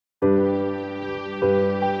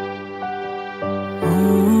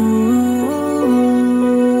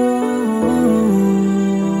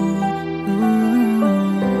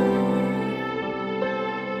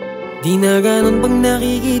tuwing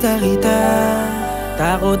nakikita kita.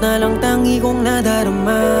 Takot na lang tangi kong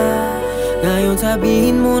nadarama. Ngayon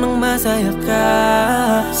sabihin mo nang masaya ka.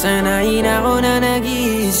 Sanayin ako na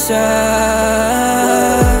nag-iisa.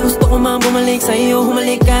 Gusto ko mang bumalik sa'yo,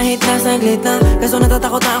 humalik kahit na saglit lang. Kaso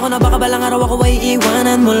natatakot na ako na baka balang araw ako ay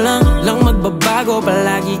iwanan mo lang magbabago,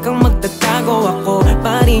 palagi kang magtatago. Ako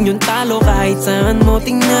pa rin yung talo kahit saan mo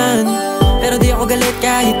tingnan. Pero di ako galit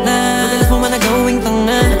kahit na madalas mo man nagawing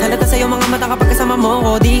tanga. Naghalata sa'yo mga mata kapag kasama mo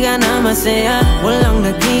ko, di ka na masaya. Walang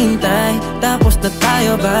naghihintay, tapos na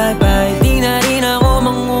tayo, bye bye. Di na rin ako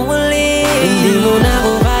manguulit. Hindi mo na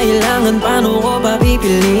ako kailangan, paano ko pa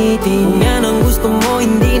pipilitin? Kung yan ang gusto mo,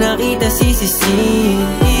 hindi na kita sisisihin.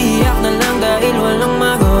 Iiyak na lang dahil walang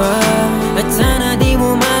magawa. At sana di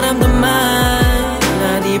mo maramdaman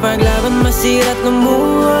na di paglaban masira't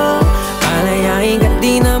lumuha. Palayain ka't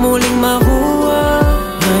di na muling makuha.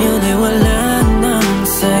 Ngayon ay wala nang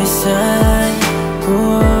saysay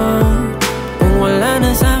ko. Kung wala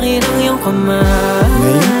na sa'kin ang iyong kamay.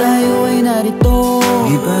 Ngayon tayo ay narito,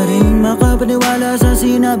 di pa rin makapaniwala sa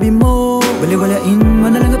sinabi mo. Baliwalain mo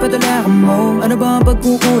na lang kapatalakan mo. Ano ba ang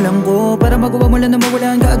pagkukulang ko para magawa mo lang na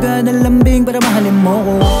mawalan ka agad ng lambing para mahalin mo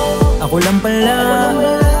ko? Ako lang pala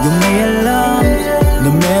yung may alam na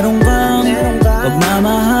meron kang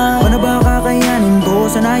pagmamahal. Ano ba kakayanin ko?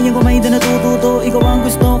 Sanayin ko may na natututo. Ikaw ang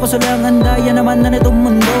gusto ko sa lang handa. Yan naman na nitong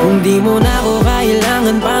mundo. Kung di mo na ako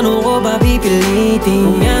kailangan, paano ko ba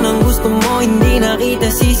pipilitin? Kung yan ang gusto mo, hindi na kita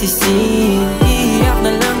sisisihin. Iiyak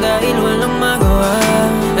na lang dahil walang magawa.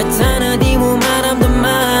 At sana di mo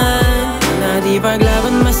maramdaman na di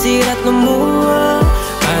paglaban masira't lumuha.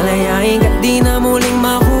 Palayain ka't di na muling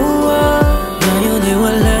makuha. Ngayon ay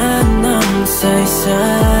wala nang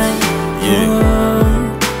saysay.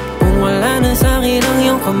 Kung wala na sa'kin ang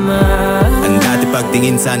iyong kamay. Ang dati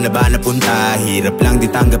pagtingin saan na ba napunta? Hirap lang di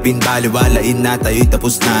tanggapin, baliwalain na tayo'y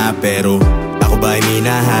tapos na. Pero ako ba ay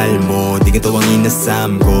minahal mo? Di ganito ang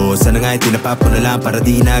inasam ko. Sana nga'y tinapap ko na lang para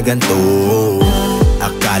di na ganito.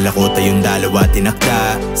 Akala ko tayong dalawa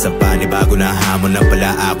tinakda. Sa panibago na hamon na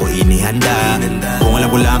pala ako inihanda. Kung alam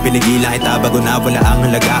ko lang pinigilan kita bago na wala ang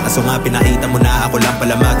halaga. Kaso nga pinakita mo na ako lang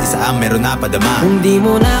pala mag-isa ang meron na padama. Kung di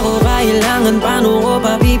mo na ako kailangan, paano ko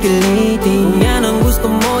pa pipilitin? Kung yan ang gusto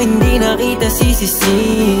mo, hindi na kita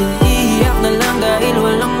sisisihin. Iiyak na lang dahil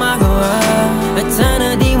walang magawa. At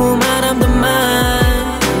sana di mo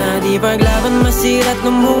maramdaman na di paglaban masira't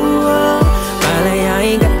lumuha.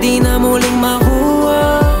 Palayain ka't di na muling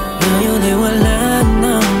makuha. Ngayon ay wala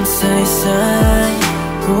nang saysay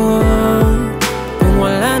ko. Kung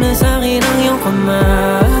wala na sa'kin ang iyong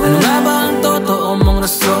kamay. Ano nga ba ang totoo mong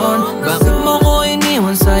rason? Bakit mo ko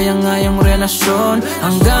iniwan? Sayang nga yung relasyon.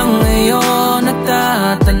 Hanggang ngayon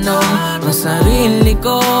nagtatanong ang sarili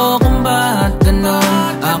ko kung bakit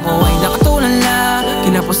ganon. Ako ay nakatulala,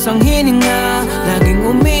 kinapos ang hininga. Laging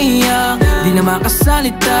umiiyak, di na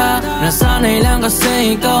makasalita. Nasanay lang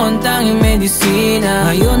kasi ikaw ang tanging medisina.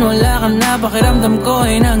 Ngayon wala ka na, pakiramdam ko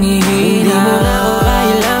ay nangihina. Hindi mo na ako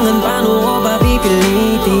kailangan, paano ko ba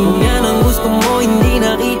pipilitin? Kung yan ang gusto mo, hindi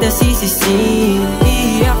na kita sisisihin.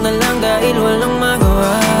 Iiyak na lang dahil walang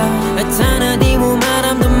magawa. At sana di mo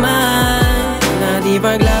maramdaman na di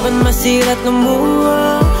paglaban masira't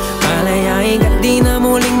lumuha. Palayain ka't di na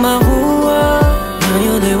muling makuha.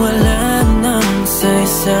 Ngayon ay wala nang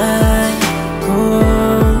saysay ko.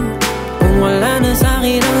 Kung wala na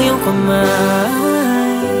sa'kin ang iyong kamay.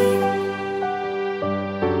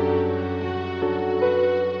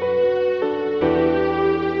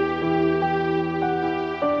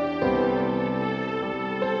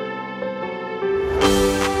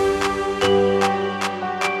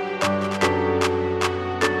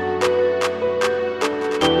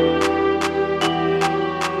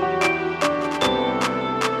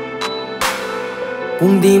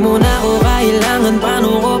 Kung di mo na ako kailangan,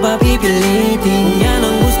 paano ko ba pipilitin? Kung yan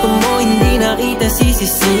ang gusto mo, hindi na kita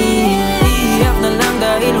sisisihin. Iiyak na lang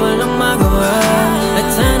dahil walang magawa. At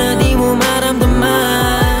sana di mo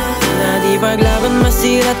maramdaman na di paglaban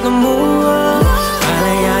masira't lumuha.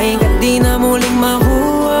 Palayain ka't di na muling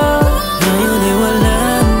makuha. Ngayon ay wala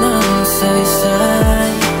nang saysay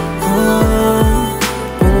ko.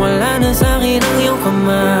 Kung wala na sa'kin ang iyong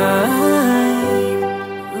kamay.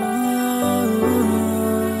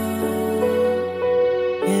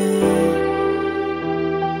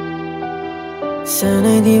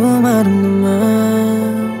 Sana'y di mo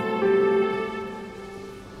maramdaman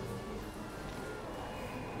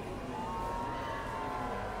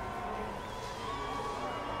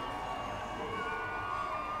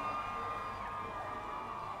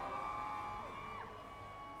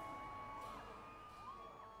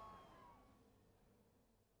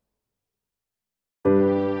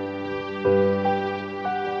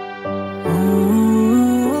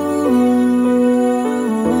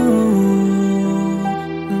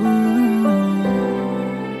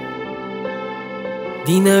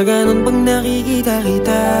Di na ganun pag nakikita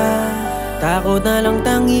kita. Takot na lang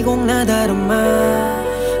tangi kong nadarama.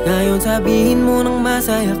 Ngayon sabihin mo nang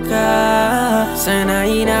masaya ka.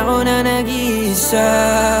 Sanayin ako na nag-iisa.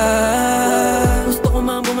 Gusto ko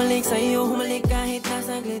mang bumalik sa'yo,